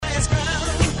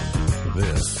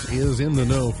This is In the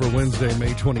Know for Wednesday,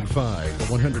 May 25, the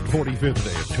 145th day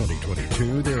of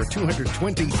 2022. There are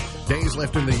 220 days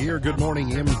left in the year. Good morning,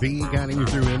 MB, guiding you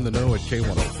through In the Know at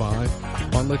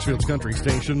K105 on Litchfield's Country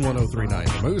Station,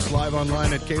 103.9 The Moose, live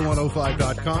online at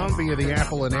K105.com via the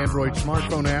Apple and Android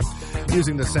smartphone app,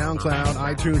 using the SoundCloud,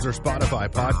 iTunes, or Spotify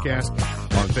podcast,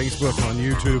 on Facebook, on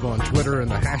YouTube, on Twitter,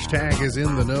 and the hashtag is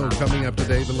In the Know. Coming up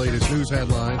today, the latest news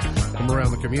headlines from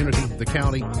around the community, the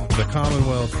county, the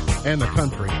Commonwealth, and the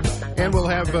country. And we'll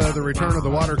have the return of the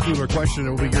water cooler question. It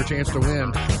will be your chance to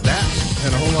win that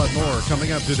and a whole lot more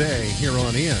coming up today here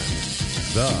on In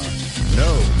the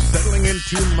Know. Settling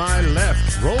into my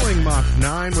left, rolling Mach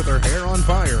 9 with her hair on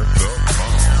fire,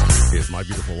 is my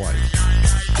beautiful wife,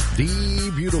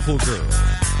 the beautiful girl.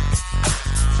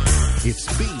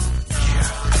 It's B.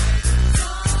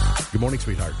 Good morning,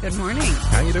 sweetheart. Good morning.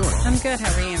 How you doing? I'm good.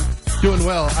 How are you? Doing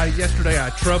well. Yesterday I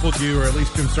troubled you, or at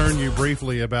least concerned you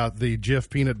briefly about the Jif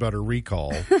peanut butter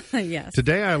recall. Yes.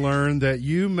 Today I learned that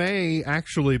you may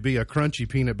actually be a crunchy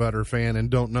peanut butter fan and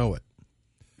don't know it.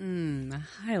 I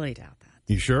highly doubt that.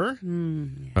 You sure? Yeah.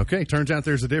 Okay. Turns out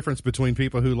there's a difference between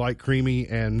people who like creamy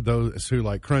and those who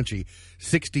like crunchy.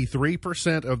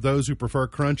 63% of those who prefer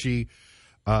crunchy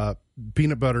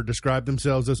peanut butter describe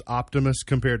themselves as optimists,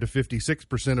 compared to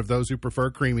 56% of those who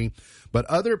prefer creamy. But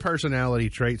other personality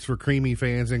traits for creamy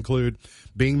fans include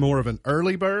being more of an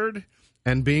early bird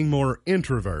and being more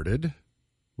introverted.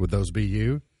 Would those be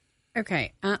you?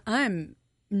 Okay. I'm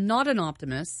not an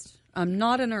optimist. I'm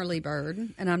not an early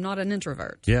bird, and I'm not an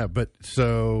introvert. Yeah, but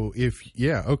so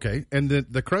okay. And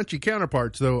the crunchy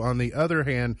counterparts, though, on the other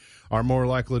hand, are more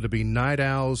likely to be night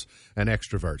owls and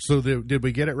extroverts. So did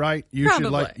we get it right?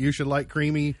 Probably. You should like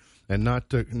creamy and not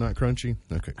crunchy.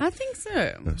 Okay, I think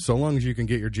so. So long as you can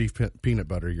get your Jif peanut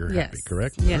butter, you're Yes. happy.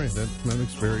 Correct? Yes. All right, that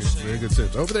makes very good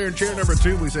sense. Over there in chair number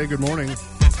 2, we say good morning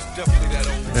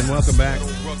and welcome back.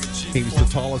 He's the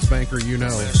tallest banker you know.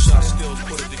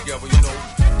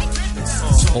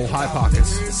 Old High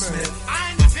Pockets,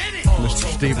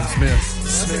 Mr. Stephen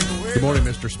Smith. Good morning,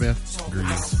 Mr. Smith.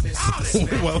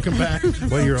 Greetings. Welcome back.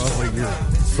 Well, you're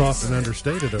soft and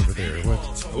understated over there.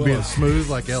 What, being smooth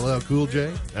like LL Cool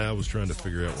J? I was trying to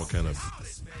figure out what kind of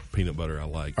peanut butter I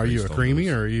like. Are you a creamy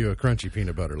or are you a crunchy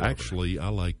peanut butter lover? Actually, I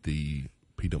like the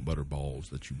peanut butter balls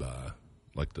that you buy,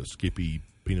 like the Skippy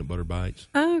peanut butter bites.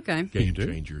 Oh, okay. Game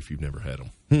changer if you've never had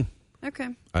them. Okay.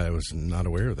 I was not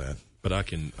aware of that. But I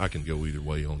can go either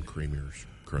way on creamy or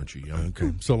crunchy.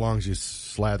 Okay. So long as you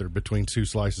slather between 2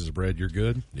 slices of bread, you're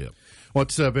good? Yep.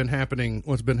 What's been happening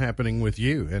with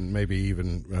you, and maybe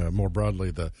even more broadly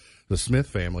the Smith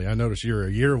family? I notice you're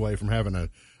a year away from having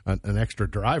an extra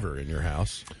driver in your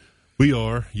house. We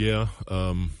are, yeah.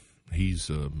 He's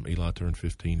Eli turned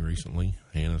 15 recently.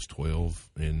 Hannah's 12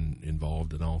 and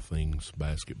involved in all things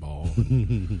basketball.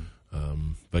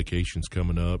 Vacation's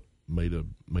coming up. Made a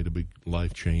big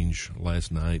life change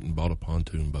last night and bought a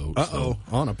pontoon boat.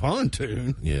 On a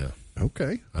pontoon? Yeah.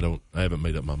 Okay. I haven't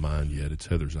made up my mind yet. It's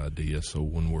Heather's idea. So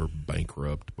when we're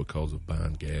bankrupt because of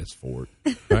buying gas for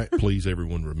it, right. Please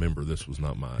everyone remember this was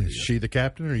not my idea. Is she the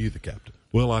captain or are you the captain?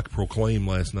 Well, I proclaimed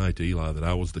last night to Eli that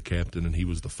I was the captain and he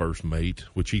was the first mate,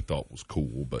 which he thought was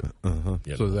cool. But So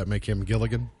does that make him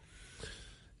Gilligan?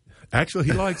 Actually,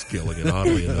 he likes Gilligan,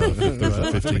 oddly enough. If there's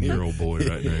a 15-year-old boy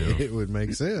right now. It would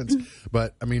make sense.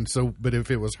 But, but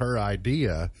if it was her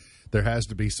idea, there has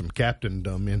to be some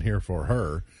captaindom in here for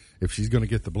her. If she's going to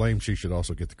get the blame, she should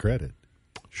also get the credit.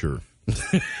 Sure.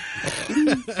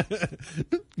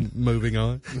 Moving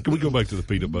on. Can we go back to the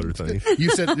peanut butter thing? You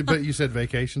said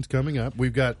vacation's coming up.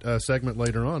 We've got a segment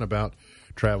later on about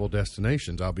travel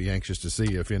destinations. I'll be anxious to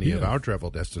see if any of our travel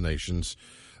destinations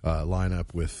line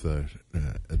up with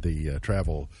the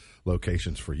travel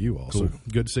locations for you all. Cool. So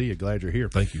good to see you. Glad you're here.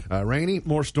 Thank you. Rainy,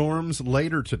 more storms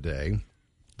later today.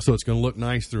 So it's going to look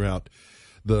nice throughout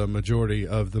the majority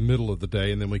of the middle of the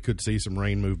day, and then we could see some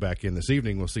rain move back in this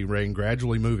evening. We'll see rain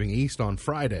gradually moving east on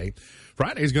Friday.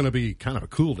 Friday is going to be kind of a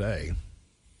cool day.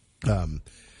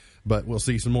 But we'll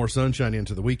see some more sunshine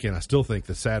into the weekend. I still think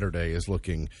the Saturday is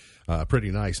looking pretty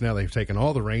nice. Now they've taken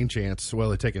all the rain chance. Well,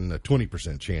 they've taken the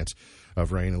 20% chance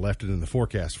of rain and left it in the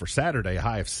forecast for Saturday, a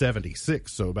high of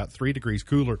 76, so about 3 degrees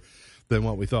cooler than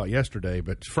what we thought yesterday.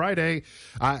 But Friday,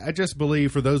 I just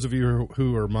believe for those of you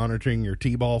who are monitoring your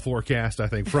T-ball forecast, I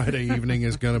think Friday evening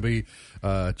is going to be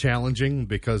challenging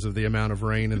because of the amount of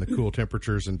rain and the cool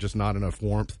temperatures and just not enough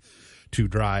warmth to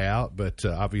dry out. But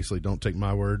obviously don't take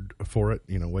my word for it.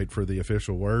 Wait for the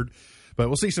official word. But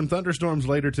we'll see some thunderstorms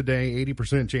later today,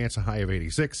 80% chance, a high of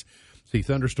 86. See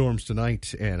thunderstorms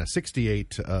tonight, and a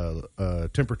 68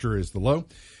 temperature is the low.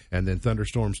 And then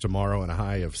thunderstorms tomorrow and a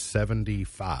high of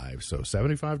 75. So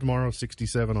 75 tomorrow,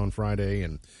 67 on Friday,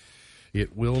 and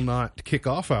it will not kick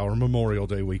off our Memorial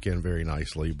Day weekend very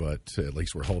nicely, but at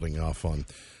least we're holding off on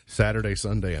Saturday,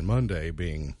 Sunday, and Monday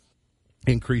being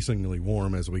increasingly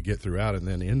warm as we get throughout, and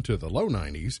then into the low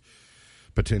 90s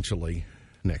potentially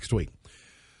next week.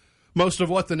 Most of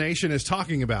what the nation is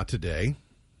talking about today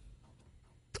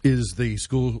is the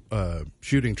school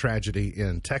shooting tragedy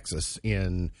in Texas,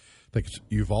 in I think it's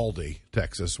Uvalde,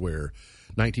 Texas, where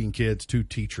 19 kids, 2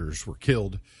 teachers were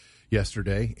killed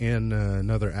yesterday in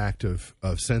another act of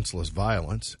senseless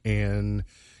violence. And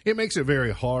it makes it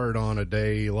very hard on a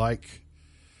day like,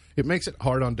 it makes it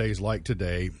hard on days like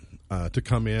today to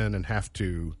come in and have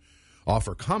to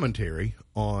offer commentary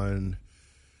on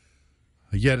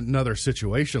yet another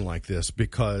situation like this,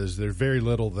 because there's very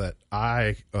little that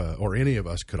I or any of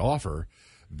us could offer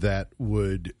that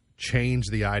would change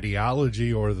the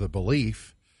ideology or the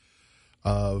belief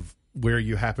of where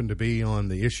you happen to be on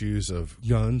the issues of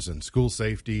guns and school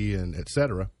safety and et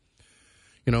cetera.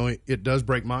 You know, it does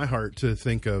break my heart to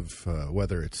think of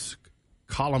whether it's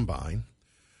Columbine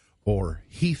or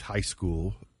Heath High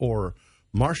School or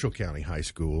Marshall County High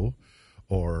School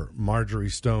or Marjorie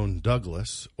Stone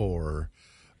Douglas or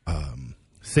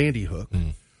Sandy Hook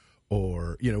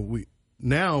or, you know,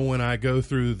 now when I go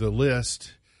through the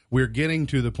list, we're getting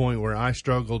to the point where I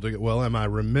struggle to, well, am I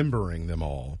remembering them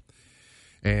all?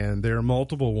 And there are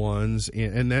multiple ones,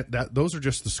 and that those are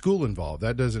just the school involved.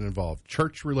 That doesn't involve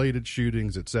church-related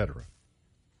shootings, etc.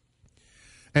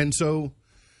 And so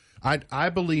I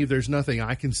believe there's nothing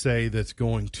I can say that's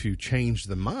going to change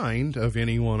the mind of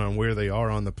anyone on where they are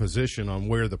on the position, on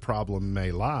where the problem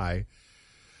may lie.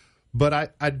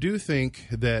 But I do think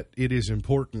that it is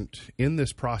important in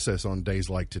this process on days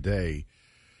like today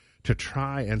to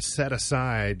try and set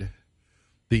aside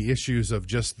the issues of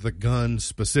just the gun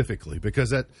specifically,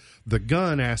 because that the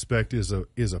gun aspect is a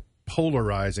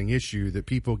polarizing issue that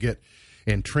people get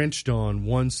entrenched on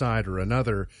one side or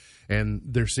another, and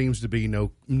there seems to be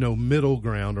no middle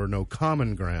ground or no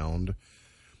common ground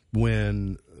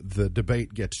when the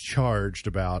debate gets charged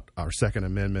about our Second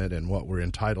Amendment and what we're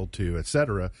entitled to, et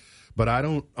cetera. But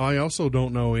I also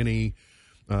don't know any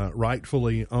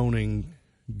rightfully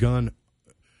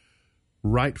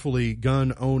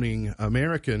gun-owning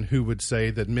American who would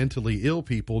say that mentally ill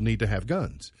people need to have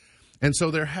guns. And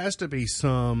so there has to be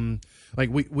some, like,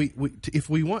 we if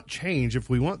we want change, if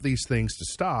we want these things to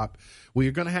stop, we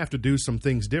are going to have to do some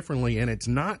things differently, and it's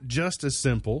not just as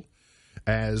simple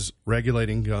as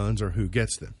regulating guns or who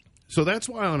gets them. So that's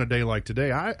why on a day like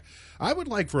today, I would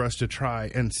like for us to try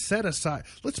and set aside,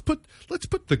 let's put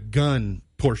the gun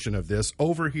portion of this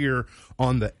over here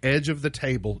on the edge of the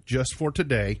table just for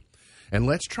today. And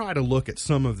let's try to look at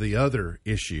some of the other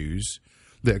issues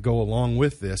that go along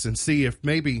with this and see if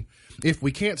maybe if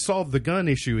we can't solve the gun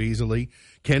issue easily,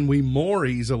 can we more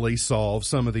easily solve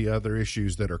some of the other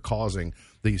issues that are causing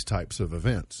these types of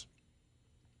events?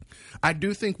 I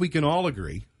do think we can all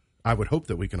agree, I would hope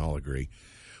that we can all agree,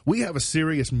 we have a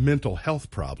serious mental health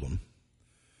problem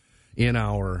in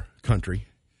our country,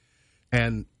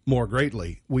 and more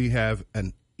greatly, we have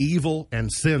an evil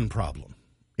and sin problem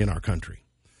in our country.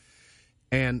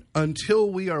 And until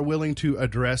we are willing to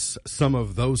address some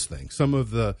of those things,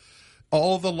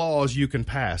 all the laws you can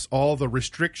pass, all the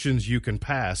restrictions you can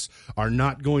pass are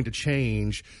not going to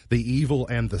change the evil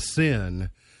and the sin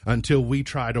until we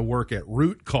try to work at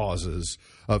root causes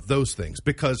of those things.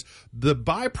 Because the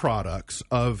byproducts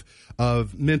of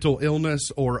mental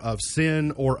illness or of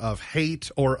sin or of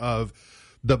hate or of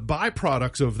the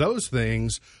byproducts of those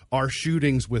things are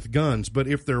shootings with guns. But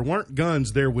if there weren't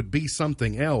guns, there would be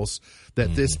something else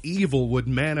that this evil would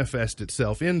manifest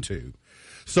itself into.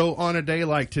 So on a day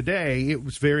like today, it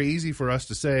was very easy for us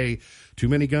to say too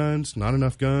many guns, not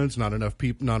enough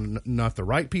people, not the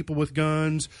right people with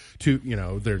guns,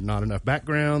 there's not enough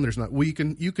background,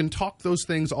 you can talk those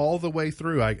things all the way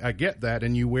through. I get that,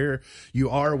 and you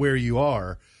are where you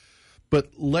are.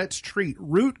 But let's treat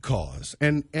root cause.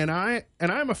 And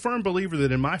I'm a firm believer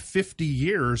that in my 50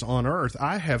 years on earth,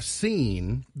 I have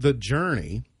seen the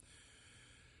journey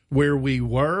where we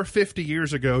were 50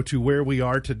 years ago to where we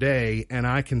are today, and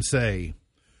I can say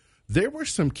there were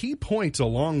some key points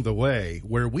along the way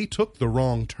where we took the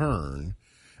wrong turn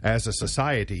as a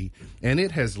society, and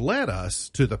it has led us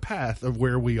to the path of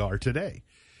where we are today.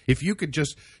 If you could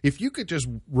just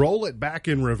roll it back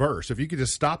in reverse, if you could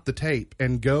just stop the tape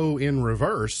and go in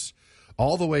reverse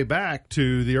all the way back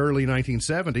to the early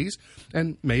 1970s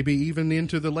and maybe even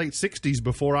into the late 60s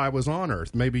before I was on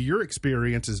Earth. Maybe your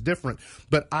experience is different,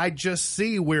 but I just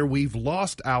see where we've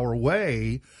lost our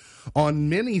way on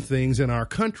many things in our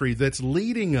country that's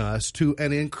leading us to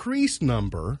an increased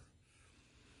number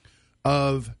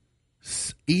of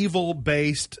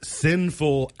evil-based,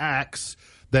 sinful acts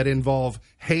that involve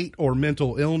hate or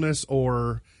mental illness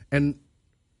and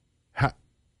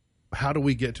how do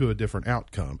we get to a different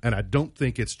outcome? And I don't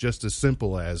think it's just as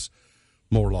simple as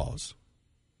more laws.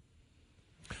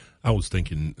 I was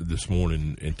thinking this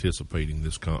morning, anticipating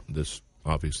this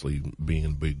obviously being a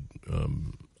big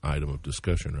item of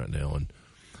discussion right now, and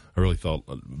I really thought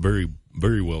very,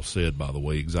 very well said, by the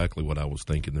way, exactly what I was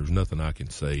thinking. There's nothing I can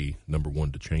say, number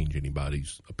one, to change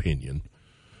anybody's opinion.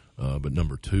 But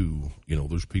number two,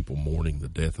 there's people mourning the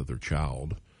death of their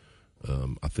child.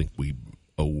 I think we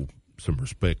owe some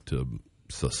respect to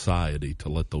society to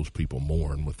let those people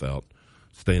mourn without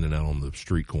standing out on the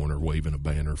street corner waving a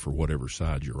banner for whatever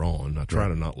side you're on. I try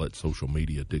to not let social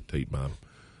media dictate my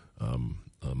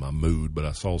my mood, but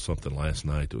I saw something last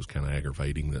night that was kind of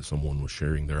aggravating, that someone was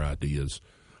sharing their ideas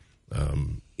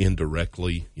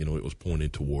indirectly. It was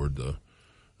pointed toward the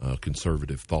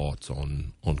conservative thoughts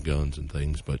on guns and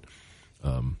things, but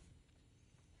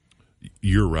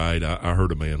you're right. I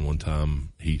heard a man one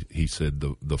time, he said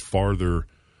the farther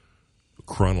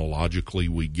chronologically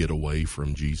we get away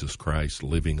from Jesus Christ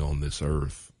living on this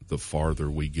earth, the farther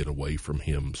we get away from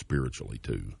him spiritually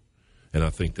too. And I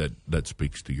think that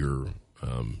speaks to your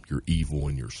evil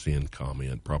and your sin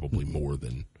comment probably more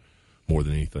than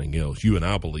anything else. You and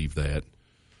I believe that,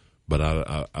 but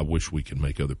I wish we could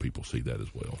make other people see that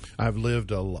as well. I've lived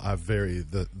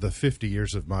the 50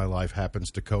 years of my life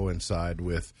happens to coincide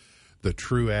with the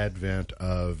true advent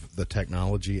of the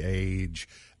technology age,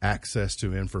 access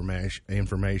to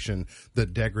information, the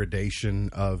degradation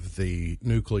of the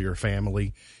nuclear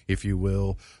family, if you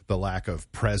will, the lack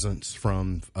of presence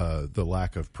from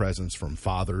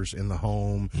fathers in the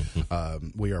home.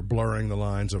 We are blurring the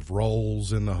lines of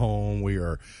roles in the home. We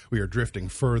are drifting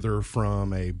further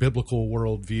from a biblical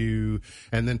worldview,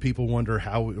 and then people wonder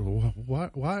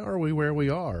why are we where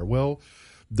we are? Well,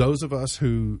 those of us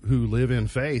who live in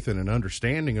faith and an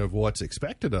understanding of what's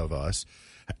expected of us,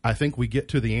 I think we get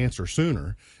to the answer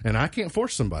sooner. And I can't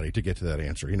force somebody to get to that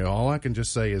answer. All I can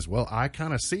just say is, well, I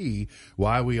kind of see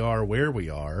why we are where we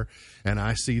are. And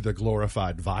I see the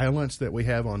glorified violence that we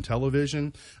have on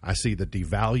television. I see the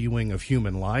devaluing of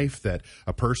human life, that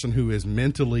a person who is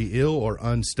mentally ill or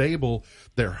unstable,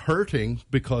 they're hurting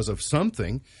because of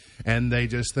something. And they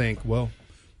just think, well,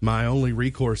 my only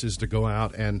recourse is to go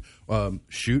out and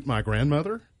shoot my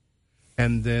grandmother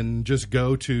and then just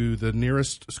go to the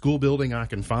nearest school building I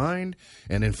can find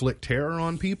and inflict terror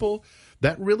on people.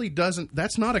 That really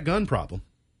that's not a gun problem.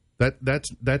 That's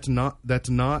not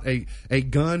a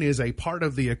gun is a part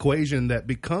of the equation that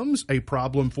becomes a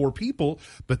problem for people,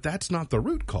 but that's not the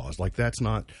root cause. That's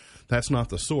not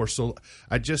the source. So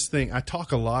I just think I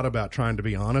talk a lot about trying to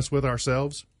be honest with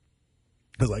ourselves.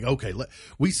 It's like, okay,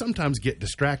 we sometimes get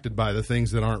distracted by the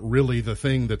things that aren't really the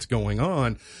thing that's going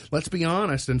on. Let's be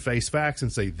honest and face facts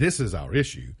and say, this is our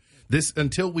issue.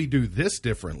 Until we do this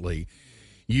differently,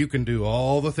 you can do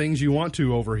all the things you want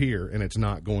to over here, and it's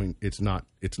not going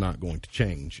to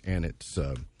change. And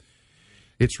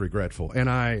it's regretful. And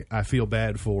I feel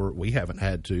bad we haven't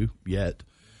had to yet,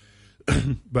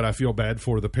 but I feel bad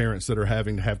for the parents that are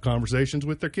having to have conversations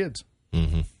with their kids.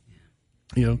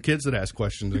 Mm-hmm. Kids that ask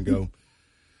questions and go,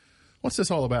 what's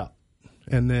this all about?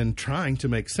 And then trying to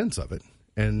make sense of it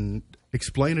and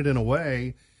explain it in a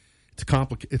way. It's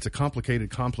a complicated,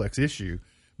 complex issue.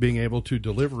 Being able to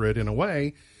deliver it in a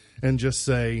way and just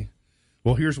say,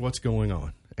 well, here's what's going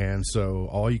on. And so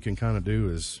all you can kind of do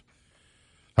is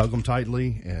hug them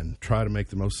tightly and try to make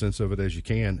the most sense of it as you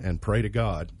can and pray to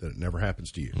God that it never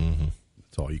happens to you. Mm-hmm.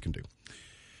 That's all you can do.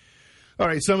 All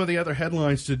right, some of the other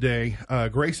headlines today.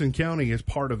 Grayson County is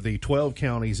part of the 12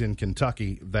 counties in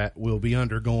Kentucky that will be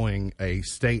undergoing a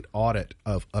state audit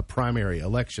of a primary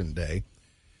election day.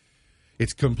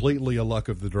 It's completely a luck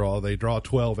of the draw. They draw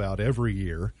 12 out every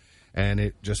year, and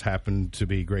it just happened to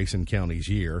be Grayson County's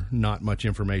year. Not much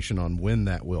information on when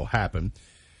that will happen.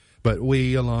 But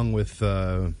we, along with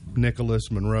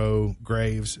Nicholas, Monroe,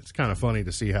 Graves, it's kind of funny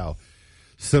to see how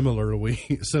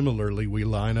Similarly, we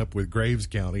line up with Graves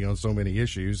County on so many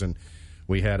issues, and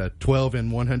we had a 12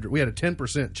 in 100. We had a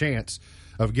 10% chance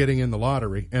of getting in the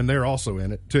lottery, and they're also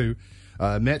in it too.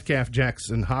 Metcalf,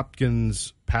 Jackson,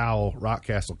 Hopkins, Powell,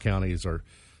 Rockcastle counties are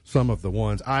some of the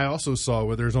ones. I also saw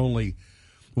where there's only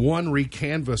one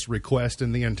recanvass request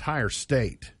in the entire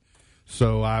state.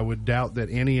 So I would doubt that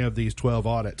any of these 12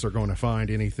 audits are going to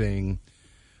find anything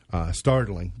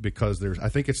startling, because I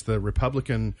think it's the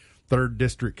Republican 3rd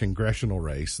District congressional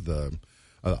race, the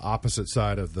opposite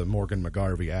side of the Morgan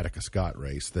McGarvey Attica Scott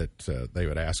race, that they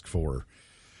would ask for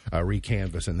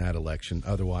recanvass in that election.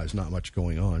 Otherwise, not much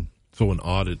going on. So an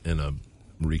audit and a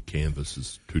recanvass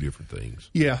is two different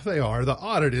things. Yeah, they are. The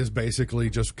audit is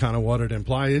basically just kind of what it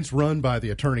implies. It's run by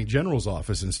the Attorney General's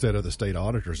office instead of the state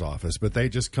auditor's office, but they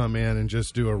just come in and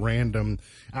just do a random,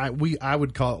 I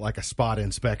would call it like a spot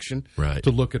inspection, right,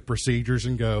 to look at procedures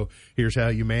and go, here's how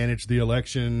you manage the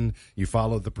election, you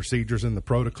follow the procedures and the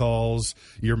protocols,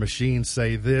 your machines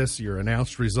say this, your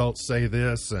announced results say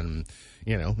this, and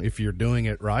if you're doing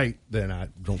it right, then I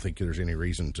don't think there's any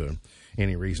reason to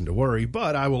worry.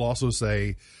 But I will also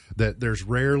say that there's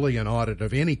rarely an audit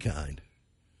of any kind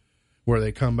where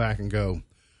they come back and go,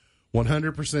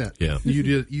 100%. Yeah.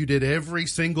 You did every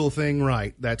single thing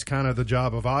right. That's kind of the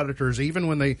job of auditors.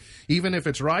 Even if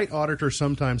it's right, auditors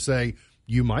sometimes say,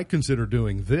 you might consider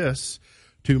doing this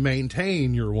to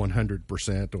maintain your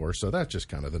 100% or so. That's just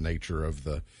kind of the nature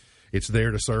of it's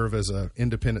there to serve as an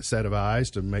independent set of eyes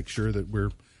to make sure that we're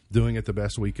doing it the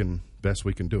best we can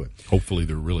do it. Hopefully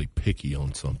they're really picky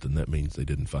on something. That means they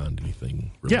didn't find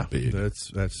anything really big.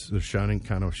 That's shining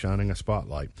a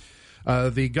spotlight.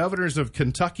 The governors of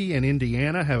Kentucky and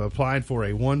Indiana have applied for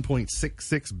a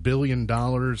 $1.66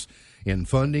 billion in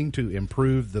funding to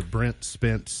improve the Brent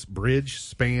Spence Bridge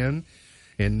span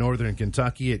in northern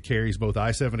Kentucky. It carries both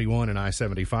I-71 and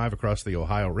I-75 across the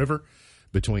Ohio River.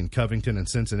 Between Covington and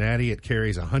Cincinnati, it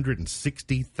carries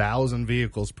 160,000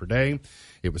 vehicles per day.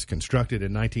 It was constructed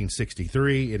in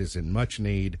 1963. It is in much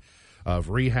need of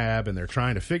rehab, and they're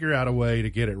trying to figure out a way to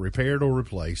get it repaired or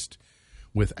replaced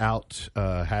without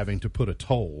having to put a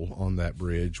toll on that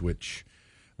bridge, which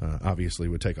obviously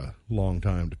would take a long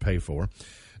time to pay for.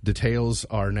 Details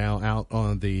are now out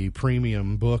on the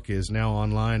premium book is now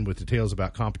online with details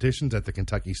about competitions at the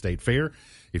Kentucky State Fair.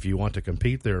 If you want to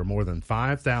compete, there are more than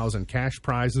 5,000 cash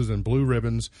prizes and blue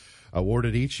ribbons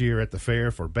awarded each year at the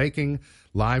fair for baking,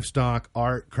 livestock,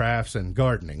 art, crafts, and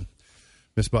gardening.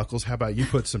 Miss Buckles, how about you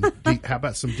put some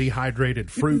some dehydrated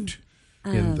fruit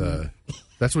in the?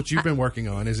 That's what you've been working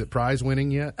on. Is it prize winning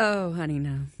yet? Oh, honey,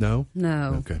 no. No?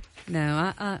 No. Okay.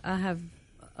 No, I have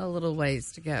a little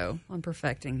ways to go on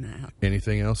perfecting that.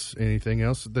 Anything else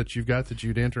that you've got that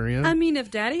you'd enter in? I mean, if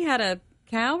Daddy had a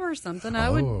cow or something, I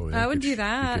would do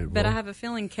that. But I have a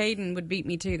feeling Caden would beat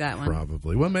me to that one.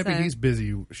 Probably. Well, maybe he's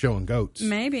busy showing goats.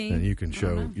 Maybe. And you can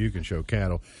show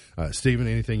cattle. Stephen,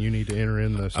 anything you need to enter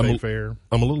in the state fair?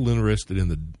 I'm a little interested in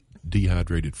the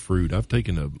dehydrated fruit. I've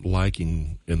taken a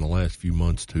liking in the last few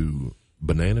months to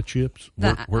banana chips.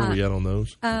 Where are we at on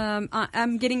those?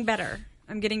 I'm getting better.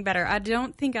 I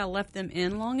don't think I left them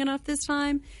in long enough this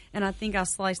time, and I think I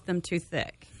sliced them too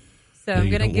thick. So I'm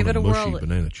going to give it a whirl.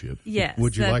 Banana chip. Yes.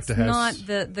 Would you like to have not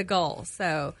the goal.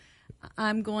 So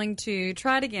I'm going to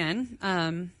try it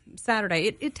again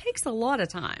Saturday. It takes a lot of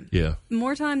time. Yeah.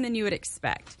 More time than you would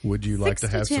expect. Would you like to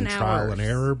have some trial and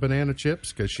error banana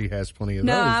chips? Because she has plenty of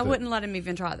those. No, I wouldn't let him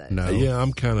even try those. No. Yeah,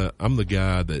 I'm the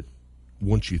guy that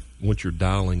once you're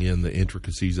dialing in the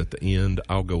intricacies at the end,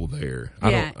 I'll go there.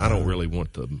 I don't really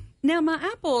want them. Now my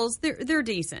apples, they're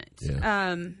decent.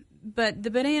 Yeah. But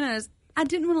the bananas, I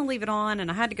didn't want to leave it on,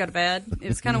 and I had to go to bed. It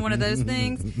was kind of one of those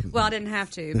things. Well, I didn't have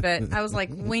to, but I was like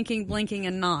winking, blinking,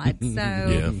 and nod.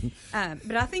 So,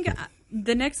 but I think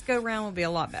the next go round will be a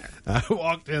lot better. I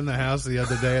walked in the house the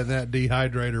other day, and that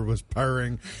dehydrator was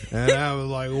purring, and I was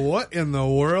like, "What in the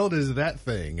world is that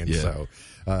thing?" And so.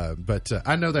 But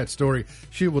I know that story.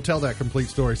 She will tell that complete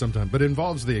story sometime. But it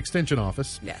involves the extension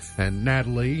office and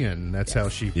Natalie, and that's how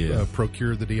she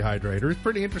procured the dehydrator. It's a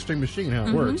pretty interesting machine, how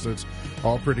it works. So it's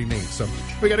all pretty neat. So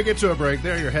we got to get to a break.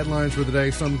 There are your headlines for the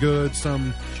day. Some good,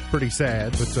 some pretty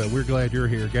sad. But we're glad you're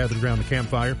here, gathered around the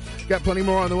campfire. Got plenty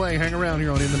more on the way. Hang around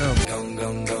here on In the Know.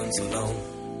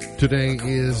 Today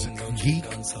is Geek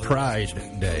Pride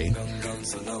Day.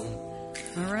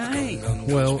 All right.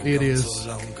 Well,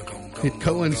 it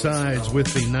coincides with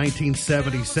the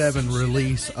 1977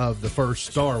 release of the first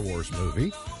Star Wars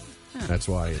movie. That's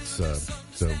why it's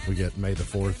so we get May the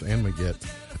 4th and we get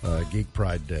Geek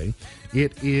Pride Day.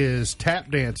 It is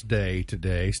Tap Dance Day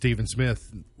today. Stephen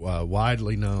Smith,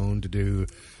 widely known to do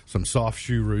some soft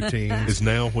shoe routines. Is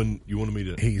now when you wanted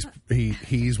me to...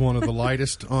 He's one of the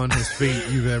lightest on his feet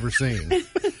you've ever seen.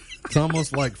 It's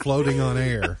almost like floating on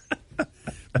air.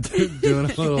 Doing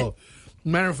a little...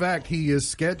 Matter of fact, he is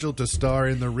scheduled to star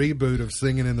in the reboot of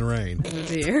Singing in the Rain. Oh,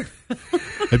 dear.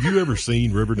 Have you ever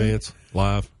seen Riverdance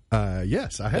live?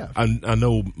 Yes, I have. I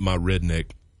know my redneck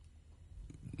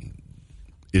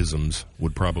isms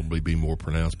would probably be more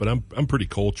pronounced, but I'm pretty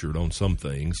cultured on some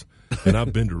things. And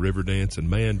I've been to Riverdance, and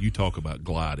man, you talk about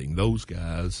gliding. Those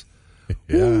guys,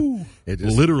 it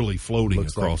just literally floating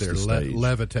looks across like they're the stage,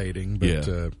 levitating.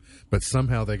 But but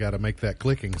somehow they got to make that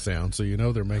clicking sound, so you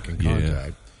know they're making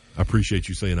contact. I appreciate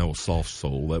you saying I was soft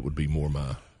sole. That would be more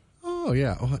my. Oh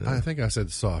yeah, I think I said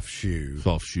soft shoe.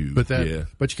 Soft shoe, but you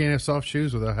can't have soft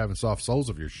shoes without having soft soles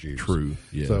of your shoes. True.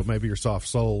 Yeah. So maybe you're soft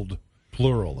soled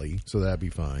plurally, so that'd be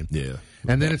fine. Yeah.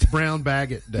 And then it's brown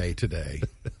bag it day today.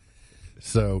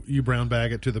 So you brown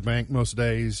bag it to the bank most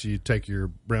days. You take your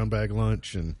brown bag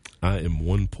lunch, and I am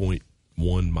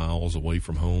 1.1 miles away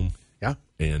from home. Yeah.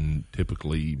 And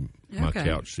typically my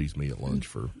couch sees me at lunch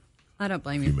for I don't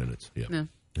blame a few you. minutes. Yeah. No.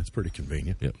 It's pretty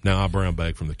convenient. Yeah. Now I brown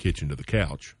bag from the kitchen to the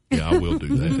couch. Yeah, I will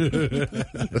do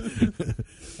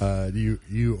that.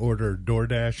 You order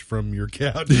DoorDash from your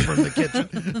couch from the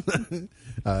kitchen.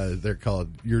 They're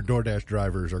called your DoorDash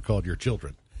drivers are called your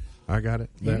children. I got it.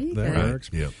 That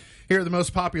works. Yeah. Here are the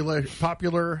most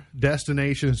popular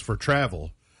destinations for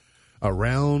travel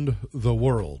around the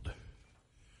world.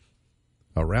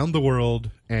 Around the world,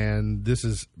 and this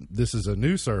is a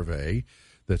new survey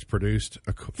that's produced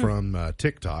from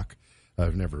TikTok.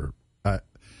 I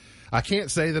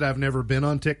can't say that I've never been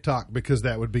on TikTok because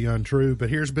that would be untrue, but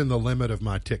here's been the limit of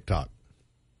my TikTok.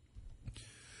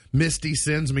 Misty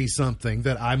sends me something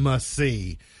that I must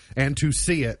see, and to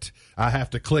see it, I have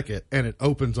to click it, and it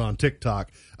opens on TikTok.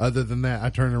 Other than that, I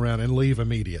turn around and leave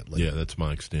immediately. Yeah, that's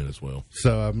my extent as well.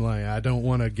 So I'm like, I don't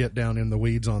want to get down in the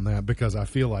weeds on that because I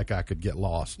feel like I could get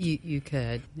lost. You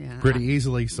could, yeah, pretty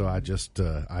easily. So I just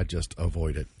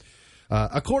avoid it.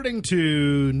 According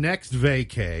to Next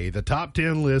Vacay, the top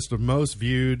 10 list of most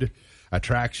viewed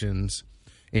attractions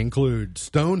include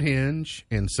Stonehenge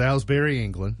in Salisbury,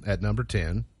 England, at number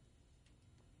 10.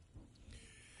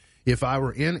 If I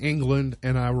were in England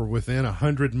and I were within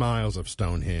 100 miles of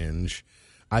Stonehenge,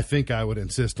 I think I would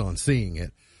insist on seeing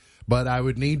it. But I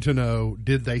would need to know,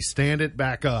 did they stand it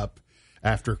back up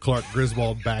after Clark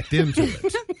Griswold backed into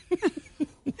it?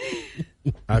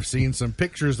 I've seen some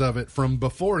pictures of it from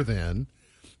before then,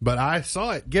 but I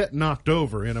saw it get knocked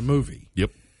over in a movie. Yep.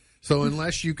 So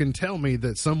unless you can tell me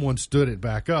that someone stood it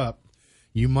back up,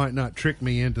 you might not trick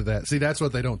me into that. See, that's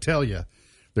what they don't tell you.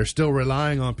 They're still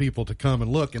relying on people to come and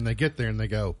look, and they get there and they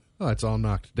go, oh, it's all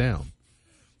knocked down,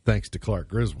 thanks to Clark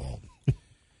Griswold.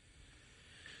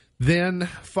 Then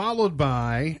followed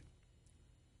by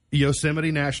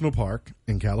Yosemite National Park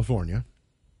in California.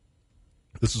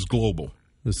 This is global.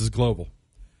 This is global.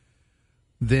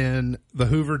 Then the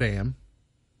Hoover Dam.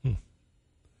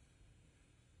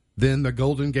 Then the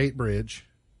Golden Gate Bridge.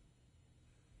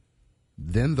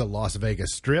 Then the Las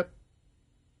Vegas Strip.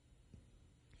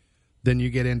 Then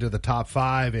you get into the top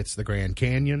 5. It's the Grand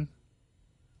Canyon,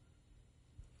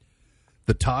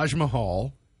 the Taj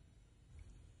Mahal,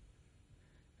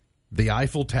 the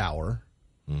Eiffel Tower,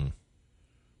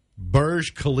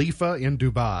 Burj Khalifa in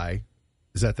Dubai.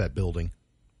 Is that building?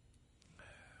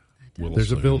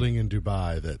 There's a building in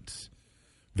Dubai that's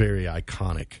very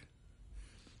iconic.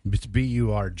 It's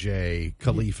Burj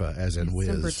Khalifa, as in Wiz.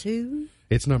 Number 2?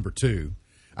 It's number 2.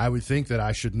 I would think that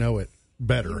I should know it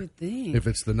better if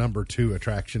it's the number 2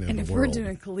 attraction in the world. And if we're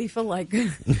doing Khalifa, like,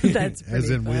 that's pretty as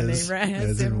in funny, Wiz, right?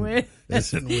 As in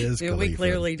Wiz Khalifa. We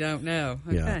clearly don't know.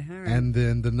 Okay, yeah. all right. And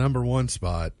then the number 1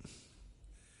 spot,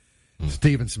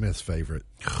 Stephen Smith's favorite,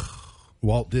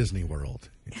 Walt Disney World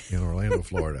in Orlando,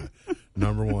 Florida.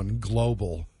 Number 1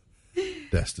 global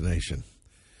destination.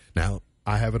 Now,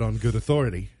 I have it on good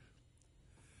authority.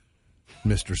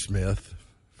 Mr. Smith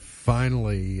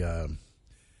finally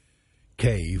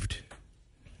caved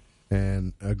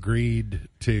and agreed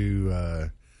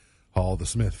to haul the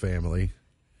Smith family.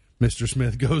 Mr.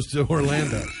 Smith goes to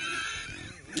Orlando.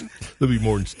 There'll be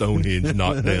more than Stonehenge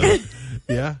knocked down.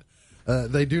 Yeah.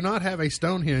 They do not have a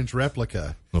Stonehenge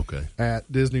replica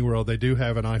at Disney World. They do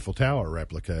have an Eiffel Tower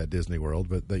replica at Disney World,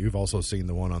 but you've also seen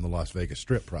the one on the Las Vegas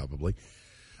Strip probably.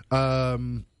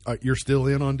 You're still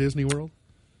in on Disney World?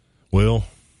 Well,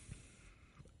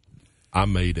 I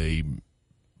made a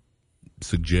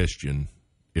suggestion.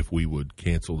 If we would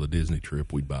cancel the Disney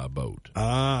trip, we'd buy a boat.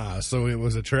 Ah, so it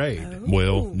was a trade. Oh.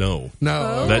 Well, no.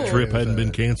 That trip hadn't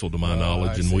been canceled to my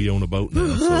knowledge, and we own a boat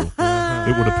now, so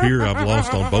it would appear I've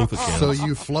lost on both accounts. So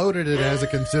you floated it as a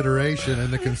consideration,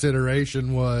 and the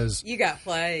consideration was... You got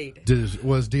played.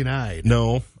 Was denied.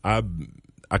 No, I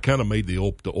kind of made the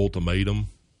ultimatum.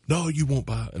 No, you won't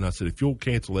buy it. And I said, if you'll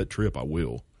cancel that trip, I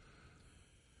will.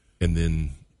 And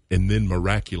then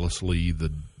miraculously,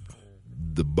 the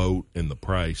boat and the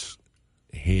price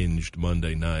hinged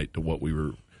Monday night to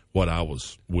what I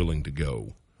was willing to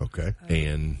go. Okay.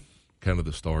 And kind of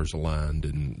the stars aligned,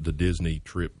 and the Disney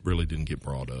trip really didn't get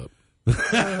brought up.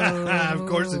 Of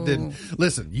course it didn't.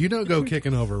 Listen, you don't go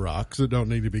kicking over rocks that don't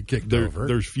need to be kicked over.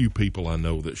 There's few people I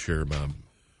know that share my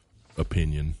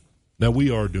opinion. Now,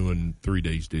 we are doing 3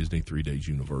 days Disney, 3 days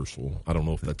Universal. I don't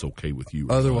know if that's okay with you.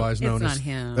 Otherwise known It's as not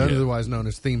him. otherwise known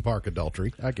as theme park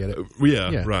adultery. I get it.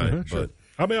 Yeah, right. Uh-huh, sure. But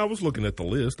I mean, I was looking at the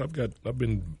list. I've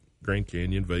been Grand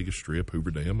Canyon, Vegas Strip, Hoover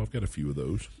Dam. I've got a few of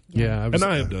those. Yeah, And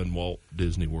I have done Walt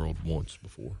Disney World once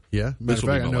before. Yeah, matter This of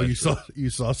will be fact, I my know last you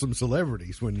saw some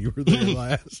celebrities when you were there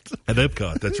last. At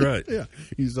Epcot, that's right. Yeah,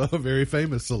 you saw a very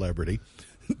famous celebrity,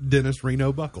 Dennis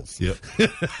Reno Buckles. Yep.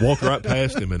 Walked right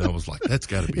past him, and I was like, that's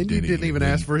got to be And Denny. you didn't even And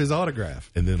then- ask for his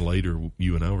autograph. And then later,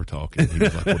 you and I were talking. He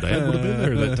was like, well, Dad would have been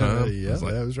there that time. Yeah, I was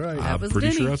like, that was right. I'm That was pretty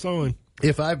Denny. sure I saw him.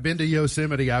 If I've been to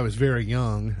Yosemite, I was very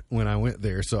young when I went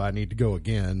there, so I need to go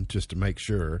again just to make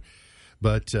sure.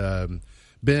 But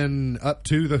been up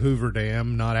to the Hoover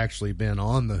Dam, not actually been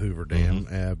on the Hoover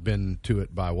Dam. Been to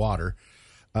it by water.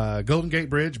 Golden Gate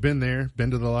Bridge, been there.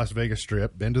 Been to the Las Vegas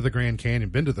Strip. Been to the Grand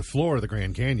Canyon. Been to the floor of the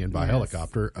Grand Canyon by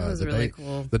helicopter. That was the really day,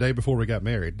 cool. The day before we got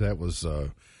married, that was a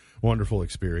wonderful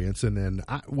experience. And then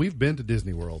we've been to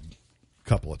Disney World a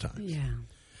couple of times. Yeah.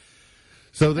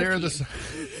 So there are the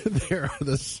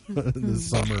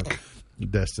summer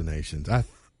destinations.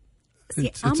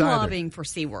 See, I'm lobbying for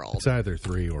SeaWorld. It's either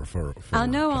 3 or 4. I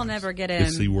know I'll times. never get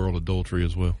Is him. SeaWorld adultery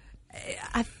as well?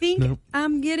 I think Nope.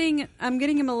 I'm getting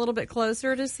him a little bit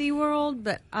closer to SeaWorld,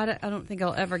 but I don't think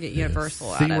I'll ever get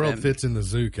Universal out of SeaWorld him. fits in the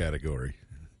zoo category.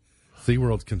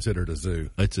 SeaWorld's considered a zoo.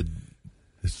 It's a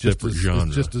It's just separate genre.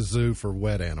 It's just a zoo for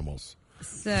wet animals.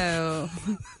 So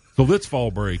So let's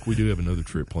fall break. We do have another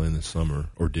trip planned this summer,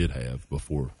 or did have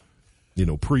before. You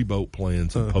know, pre-boat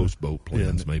plans and post-boat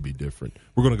plans may be different.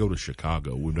 We're going to go to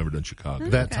Chicago. We've never done Chicago.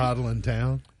 That toddling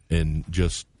town. And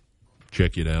just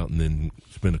check it out, and then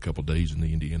spend a couple days in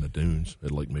the Indiana Dunes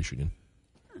at Lake Michigan.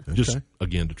 Just,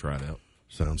 again, to try it out.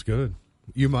 Sounds good.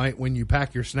 You might, when you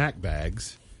pack your snack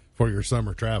bags for your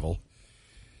summer travel,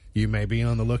 you may be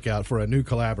on the lookout for a new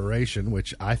collaboration,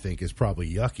 which I think is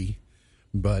probably yucky,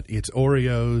 but it's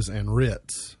Oreos and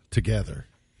Ritz together.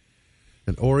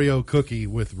 An Oreo cookie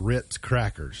with Ritz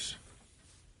crackers.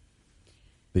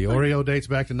 The Oreo dates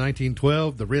back to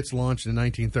 1912. The Ritz launched in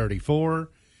 1934.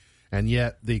 And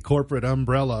yet the corporate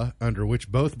umbrella under which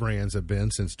both brands have been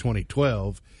since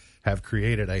 2012 have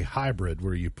created a hybrid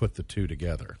where you put the two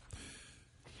together.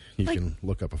 You can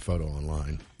look up a photo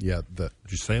online. Yeah, Did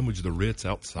you sandwich the Ritz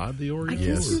outside the Oreo?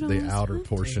 yes, you the always outer have to,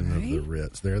 portion of the right?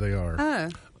 Ritz. There they are.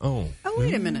 Oh,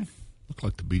 wait a minute. look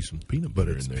like to be some peanut But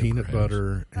butter it's in there. peanut perhaps.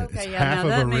 butter. And Okay, it's yeah, half now of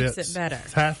that a makes Ritz. it better.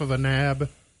 It's half of a nab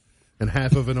and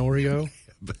half of an Oreo.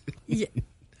 Yeah.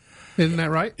 Isn't that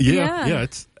right? Yeah.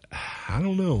 It's. I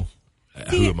don't know.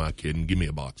 See, Who am I kidding? Give me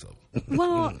a box of them.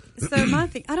 Well, so my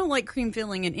thing, I don't like cream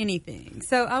filling in anything.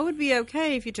 So I would be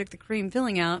okay if you took the cream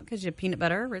filling out because you have peanut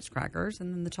butter, Ritz crackers,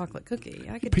 and then the chocolate cookie.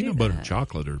 I could Peanut do butter that. and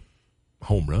chocolate are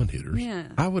home run hitters. Yeah.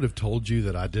 I would have told you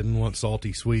that I didn't want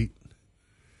salty sweet,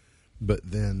 but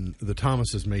then the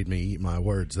Thomases made me eat my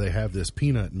words. They have this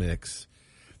peanut mix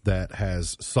that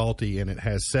has salty and it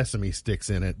has sesame sticks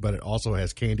in it, but it also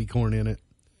has candy corn in it.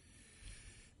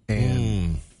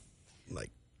 And like,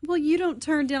 Well, you don't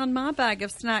turn down my bag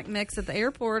of snack mix at the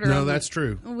airport. Or no, that's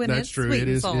true. When That's it's true. Sweet It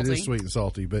and is. salty. It is sweet and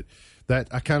salty, but that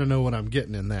I kind of know what I'm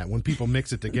getting in that. When people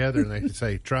mix it together and they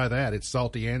say, "Try that," it's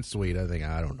salty and sweet. I think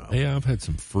I don't know. Yeah, I've had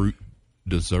some fruit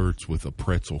desserts with a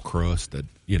pretzel crust that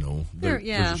there's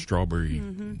yeah. a strawberry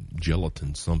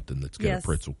gelatin something that's got Yes. a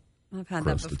pretzel. I've had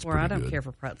crust that that's before. I pretty don't good. care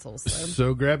for pretzels. So.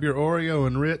 So grab your Oreo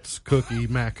and Ritz cookie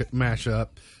mashup,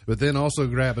 but then also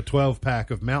grab a 12-pack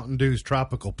of Mountain Dew's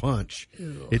Tropical Punch.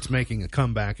 It's making a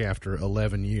comeback after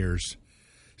 11 years.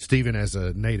 Stephen, as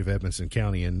a native Edmonson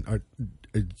County, and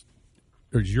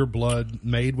is your blood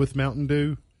made with Mountain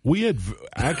Dew? We had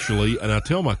actually, and I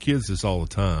tell my kids this all the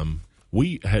time,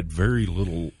 we had very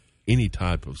little any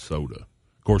type of soda.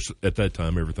 Of course, at that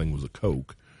time, everything was a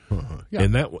Coke. Yeah.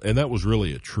 And that was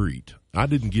really a treat. I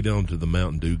didn't get onto the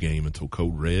Mountain Dew game until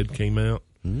Code Red came out,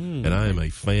 and I am a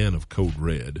fan of Code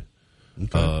Red.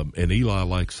 And Eli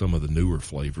likes some of the newer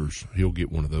flavors. He'll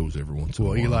get one of those every once in a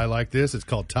Well, while. Eli like this. It's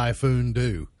called Typhoon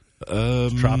Dew.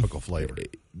 It's tropical flavor.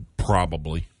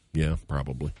 Probably. Yeah,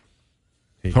 probably.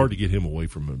 It's hard to get him away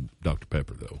from Dr.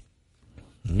 Pepper, though.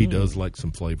 He does like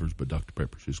some flavors, but Dr.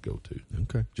 Pepper's his go-to.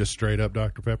 Okay. Just straight up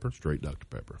Dr. Pepper? Straight Dr.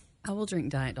 Pepper. I will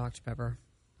drink Diet Dr. Pepper.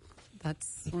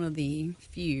 That's one of the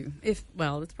few, it's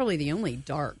probably the only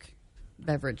dark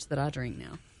beverage that I drink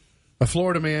now. A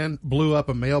Florida man blew up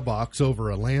a mailbox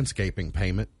over a landscaping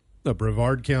payment. A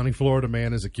Brevard County, Florida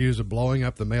man is accused of blowing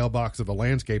up the mailbox of a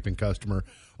landscaping customer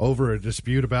over a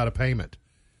dispute about a payment.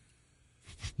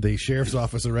 The sheriff's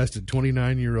office arrested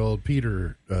 29-year-old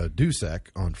Peter Dusek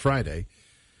on Friday.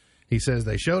 He says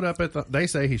they showed up at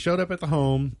the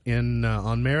home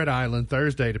on Merritt Island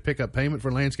Thursday to pick up payment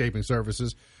for landscaping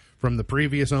services from the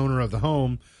previous owner of the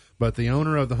home, but the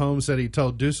owner of the home said he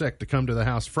told Dusek to come to the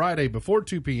house Friday before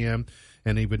 2 p.m.,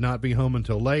 and he would not be home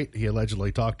until late. He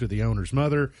allegedly talked to the owner's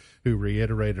mother, who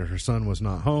reiterated her son was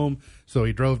not home. So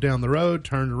he drove down the road,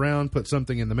 turned around, put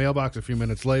something in the mailbox a few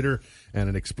minutes later, and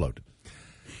it exploded.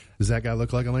 Does that guy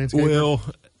look like a landscaper? Well,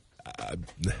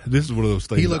 this is one of those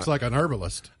things. He looks like an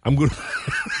herbalist. I'm going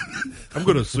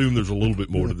to assume there's a little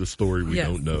bit more to this story we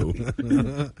don't know.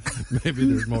 Maybe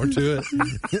there's more to it.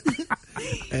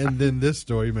 And then this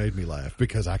story made me laugh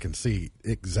because I can see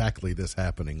exactly this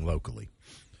happening locally.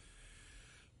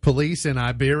 Police in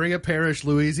Iberia Parish,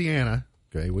 Louisiana,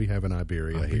 okay, we have an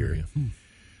Iberia here,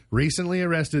 recently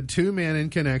arrested 2 men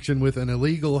in connection with an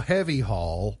illegal heavy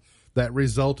haul that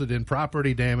resulted in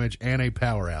property damage and a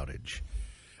power outage.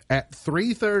 At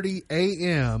 3:30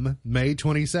 a.m., May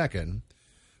 22nd,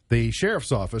 the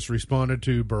sheriff's office responded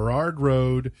to Burrard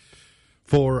Road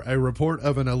for a report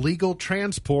of an illegal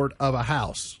transport of a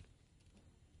house.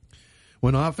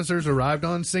 When officers arrived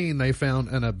on scene, they found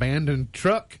an abandoned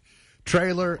truck,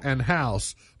 trailer, and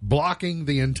house blocking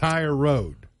the entire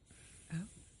road. Oh,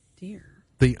 dear.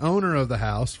 The owner of the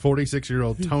house,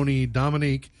 46-year-old Tony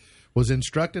Dominique, was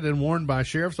instructed and warned by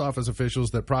sheriff's office officials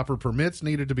that proper permits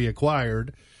needed to be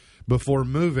acquired before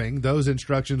moving. Those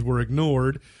instructions were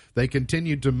ignored. They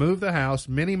continued to move the house.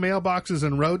 Many mailboxes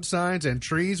and road signs and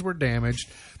trees were damaged.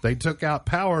 They took out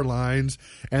power lines,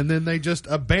 and then they just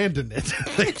abandoned it.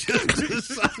 They just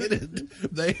decided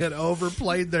they had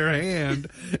overplayed their hand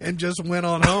and just went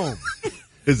on home.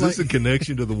 Is this a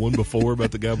connection to the one before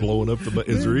about the guy blowing up the...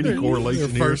 Is there any correlation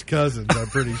They're here? first cousins, I'm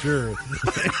pretty sure.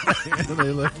 They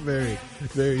look very,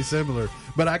 very similar.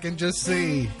 But I can just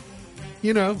see...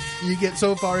 You know, you get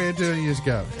so far into it and you just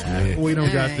go, we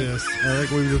don't got this. I think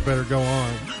we just better go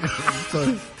on.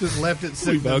 So just left it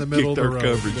sitting in the middle of the road.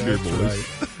 Coverage here, boys.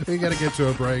 Right. We got to get to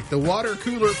a break. The water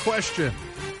cooler question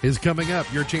is coming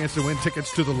up. Your chance to win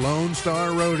tickets to the Lone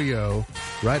Star Rodeo.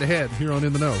 Right ahead here on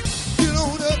In the Know.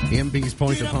 MB's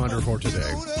Point to Ponder for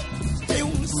today.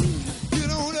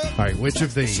 All right, which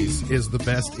of these is the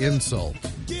best insult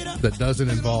that doesn't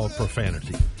involve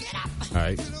profanity? All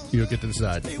right, you'll get to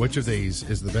decide which of these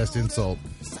is the best insult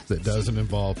that doesn't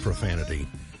involve profanity.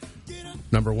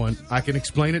 Number 1, I can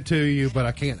explain it to you, but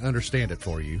I can't understand it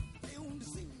for you.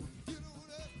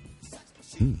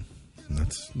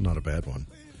 That's not a bad one.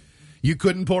 You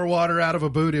couldn't pour water out of a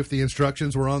boot if the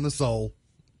instructions were on the sole.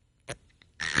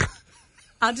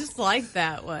 I just like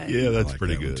that one. Yeah, that's I like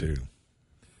pretty that one, good. too.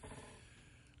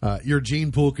 Your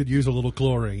gene pool could use a little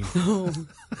chlorine. Oh,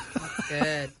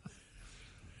 good.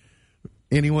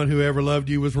 Anyone who ever loved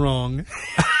you was wrong.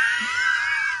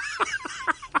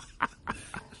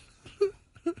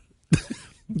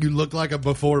 You look like a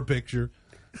before picture.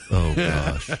 Oh,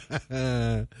 gosh.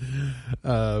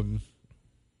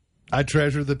 I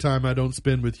treasure the time I don't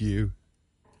spend with you.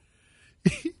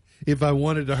 If I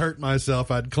wanted to hurt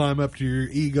myself, I'd climb up to your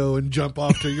ego and jump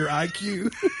off to your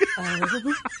IQ.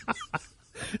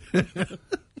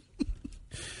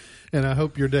 And I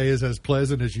hope your day is as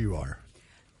pleasant as you are.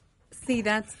 See,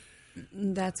 that's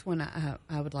one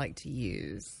I would like to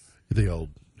use. The old,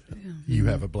 you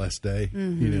have a blessed day.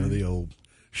 You know, the old,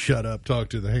 shut up, talk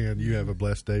to the hand, you have a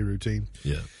blessed day routine.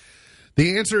 Yeah.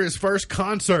 The answer is first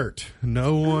concert.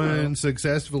 No one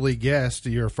successfully guessed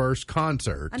your first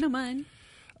concert. I know mine.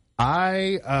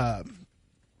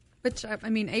 Which, I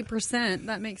mean, 8%,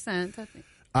 that makes sense, I think.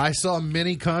 I saw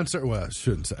many concerts. Well, I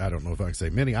shouldn't say, I don't know if I can say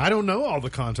many. I don't know all the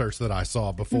concerts that I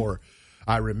saw before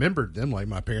I remembered them. Like,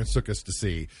 my parents took us to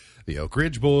see the Oak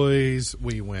Ridge Boys.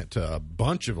 We went to a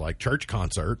bunch of, like, church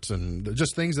concerts and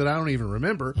just things that I don't even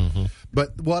remember. Mm-hmm.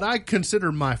 But what I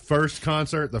consider my first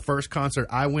concert, the first concert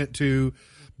I went to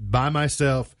by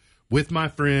myself with my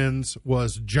friends,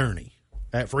 was Journey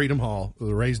at Freedom Hall,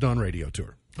 the Raised On Radio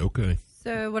tour. Okay.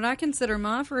 So what I consider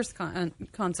my first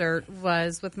concert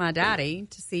was with my daddy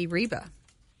to see Reba.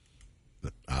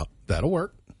 That'll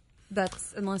work.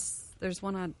 That's unless there's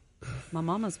one my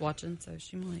mama's watching, so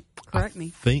she might correct me. I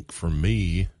think for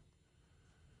me,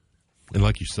 and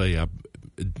like you say,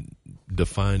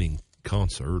 defining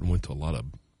concert, went to a lot of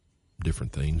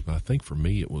different things, but I think for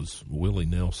me it was Willie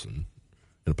Nelson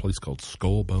in a place called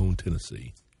Skullbone,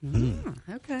 Tennessee.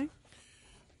 Okay.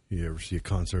 You ever see a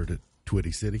concert at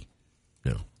Twitty City?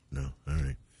 No. No. All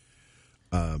right.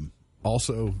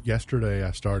 Also, yesterday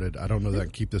I started, I don't know that I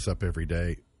can keep this up every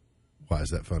day. Why is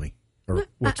that funny? Or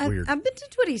what's weird? I've been to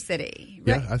Twitty City.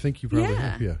 Right? Yeah, I think you probably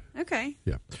have. Yeah. Okay.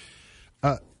 Yeah.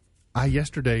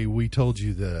 Yesterday we told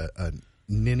you that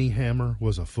ninny hammer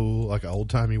was a fool, like an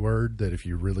old-timey word that if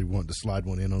you really want to slide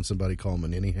one in on somebody, call them a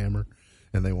ninny hammer,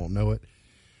 and they won't know it.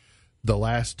 The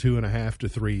last 2.5 to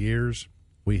 3 years,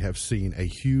 we have seen a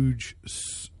huge,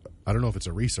 I don't know if it's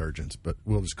a resurgence, but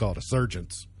we'll just call it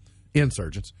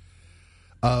insurgence,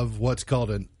 of what's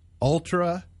called an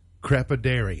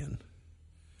ultra-crepidarian.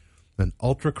 An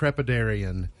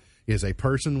ultra-crepidarian is a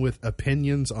person with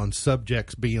opinions on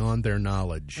subjects beyond their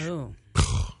knowledge. Oh.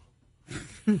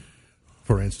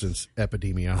 For instance,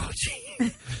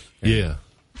 epidemiology. Yeah.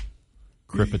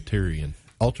 Crepidarian.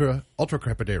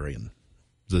 Ultra-crepidarian.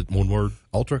 Is it one word?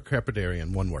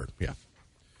 Ultra-crepidarian, one word, yeah.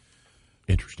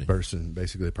 Interesting.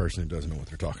 Basically the person who doesn't know what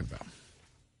they're talking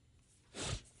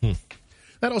about.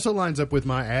 That also lines up with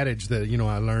my adage that,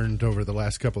 I learned over the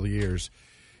last couple of years.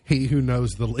 He who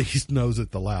knows the least knows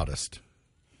it the loudest.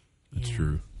 That's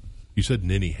true. You said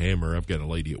ninny hammer. I've got a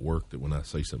lady at work that when I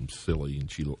say something silly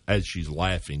and as she's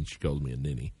laughing, she calls me a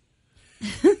ninny.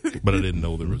 But I didn't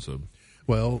know there was a...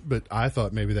 Well, but I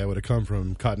thought maybe that would have come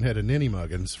from Cottonhead and Ninny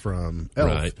Muggins from Elf.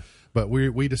 Right. But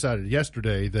we decided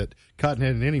yesterday that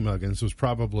Cottonhead and Ninny Muggins was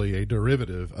probably a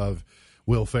derivative of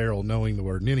Will Ferrell knowing the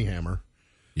word ninny hammer.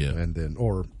 Yeah. And then,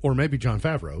 or maybe Jon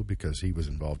Favreau, because he was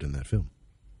involved in that film.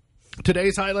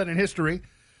 Today's highlight in history.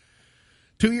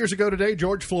 2 years ago today,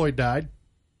 George Floyd died.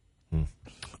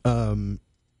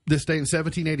 This day in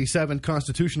 1787,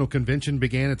 Constitutional Convention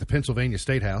began at the Pennsylvania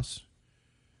State House.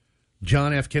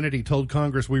 John F. Kennedy told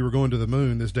Congress we were going to the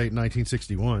moon this date in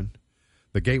 1961.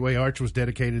 The Gateway Arch was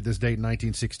dedicated this date in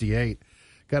 1968.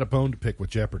 Got a bone to pick with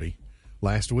Jeopardy.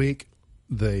 Last week,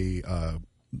 the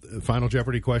final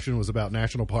Jeopardy question was about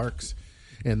national parks,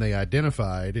 and they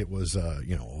identified it was,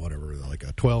 whatever, like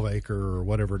a 12-acre or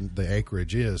whatever the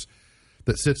acreage is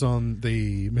that sits on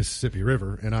the Mississippi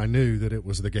River, and I knew that it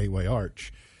was the Gateway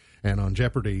Arch. And on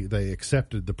Jeopardy, they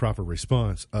accepted the proper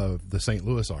response of the St.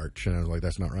 Louis Arch, and I was like,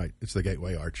 that's not right. It's the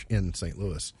Gateway Arch in St.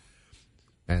 Louis.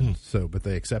 And but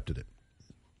they accepted it.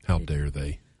 How dare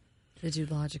they? Did you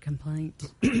lodge a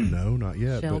complaint? No, not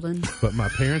yet. Sheldon? But my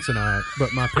parents and I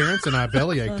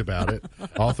bellyached about it.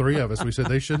 All three of us. We said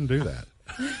they shouldn't do that.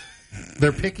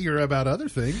 They're pickier about other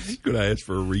things. Could I ask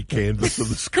for a recanvass of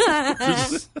the score?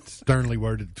 Sternly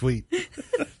worded tweet.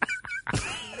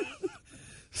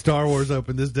 Star Wars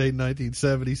opened this date in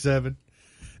 1977.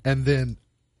 And then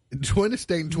this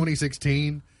date in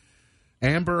 2016,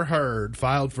 Amber Heard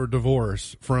filed for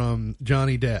divorce from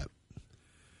Johnny Depp.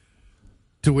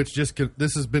 To which this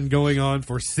has been going on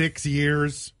for 6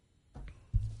 years.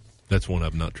 That's one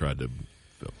I've not tried to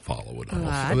follow at all.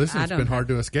 Well, this has been hard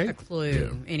to escape. A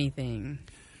clue, anything.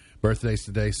 Birthdays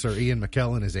today, Sir Ian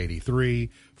McKellen is 83.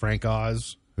 Frank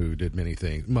Oz, who did many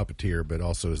things, Muppeteer, but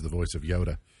also is the voice of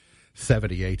Yoda,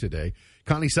 78 today.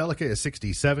 Connie Selica is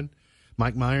 67.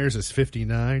 Mike Myers is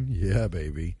 59. Yeah,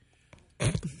 baby.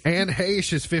 Anne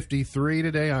Heche is 53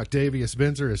 today. Octavia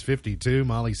Spencer is 52.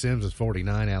 Molly Sims is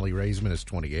 49. Allie Raisman is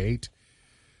 28.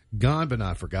 Gone but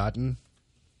not forgotten.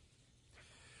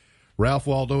 Ralph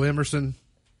Waldo Emerson,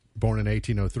 born in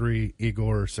 1803.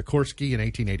 Igor Sikorsky in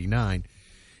 1889.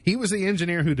 He was the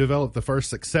engineer who developed the first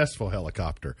successful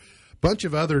helicopter. Bunch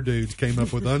of other dudes came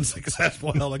up with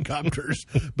unsuccessful helicopters,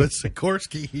 but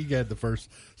Sikorsky, he had the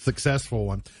first successful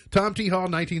one. Tom T. Hall,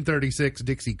 1936.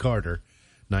 Dixie Carter,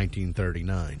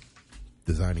 1939.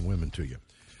 Designing women to you.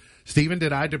 Stephen,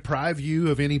 did I deprive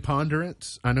you of any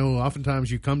ponderance? I know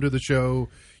oftentimes you come to the show,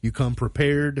 you come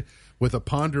prepared with a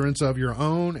ponderance of your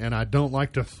own, and I don't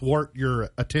like to thwart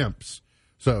your attempts.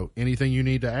 So, anything you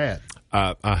need to add?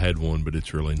 I had one, but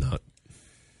it's really not.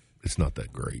 It's not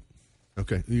that great.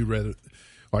 Okay.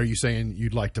 Are you saying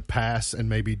you'd like to pass and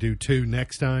maybe do two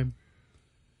next time?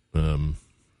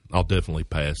 I'll definitely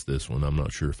pass this one. I'm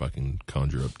not sure if I can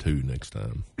conjure up two next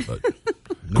time. But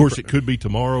of course, it could be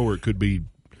tomorrow or it could be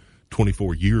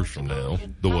 24 years from now,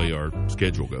 the way our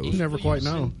schedule goes. You never quite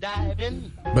know.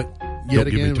 But yet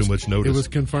again, give me too much notice. It was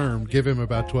confirmed. Give him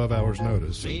about 12 hours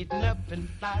notice.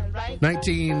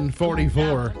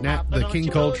 1944, the King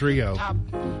Cole Trio,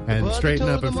 and Straighten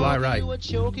Up and Fly Right. Been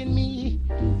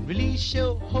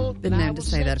known to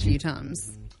say that a few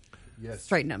times. Yes.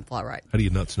 Straighten Up and Fly Right. How do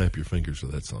you not snap your fingers to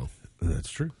that song?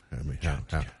 That's true. I mean, how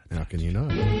can you not?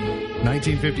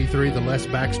 1953, the Les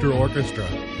Baxter Orchestra,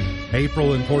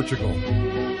 April in Portugal.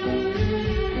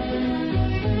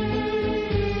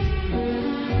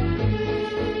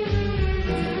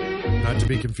 19 Not to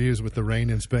be confused with The Rain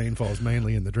in Spain Falls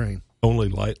Mainly in the Drain.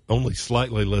 Only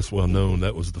slightly less well known.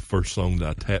 That was the first song that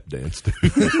I tap danced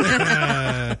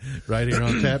to. Right here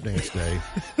on Tap Dance Day.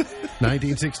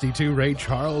 1962, Ray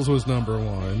Charles was number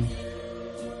one.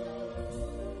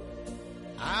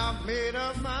 I've made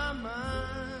up my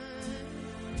mind.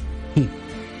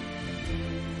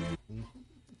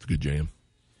 It's a good jam.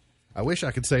 I wish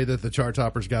I could say that the chart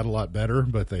toppers got a lot better,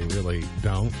 but they really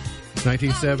don't.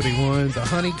 1971, The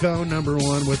Honeycomb, number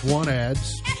one with one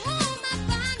ads.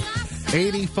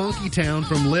 80, Funky Town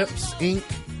from Lips, Inc.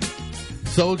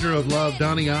 Soldier of Love,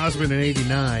 Donny Osmond in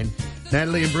 89.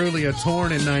 Natalie Imbruglia,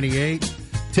 Torn in 98.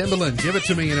 Timbaland, Give It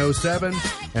To Me in 07.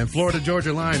 And Florida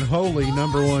Georgia Line, Holy,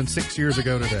 number one 6 years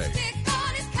ago today.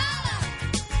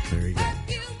 There you go.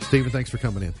 Stephen, thanks for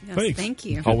coming in. Yes, Thanks. thank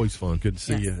you. Always fun. Good to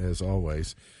see you, as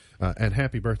always. And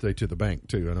happy birthday to the bank,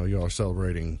 too. I know you all are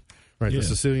celebrating, right? Yeah. The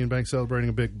Sicilian Bank celebrating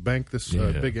a big bank this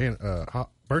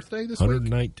birthday this week?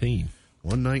 119.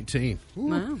 119. Ooh.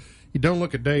 Wow. You don't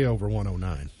look a day over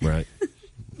 109. Right.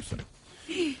 So,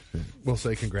 we'll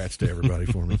say congrats to everybody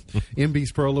for me.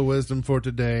 MB's Pearl of Wisdom for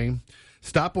today.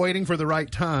 Stop waiting for the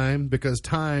right time because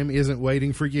time isn't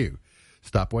waiting for you.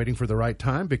 Stop waiting for the right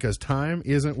time because time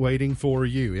isn't waiting for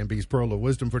you. MB's Pearl of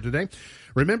Wisdom for today.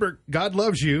 Remember, God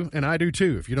loves you, and I do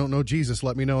too. If you don't know Jesus,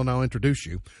 let me know and I'll introduce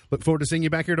you. Look forward to seeing you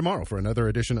back here tomorrow for another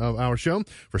edition of our show.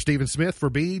 For Stephen Smith,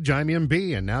 for B, I'm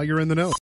MB, and now you're in the know.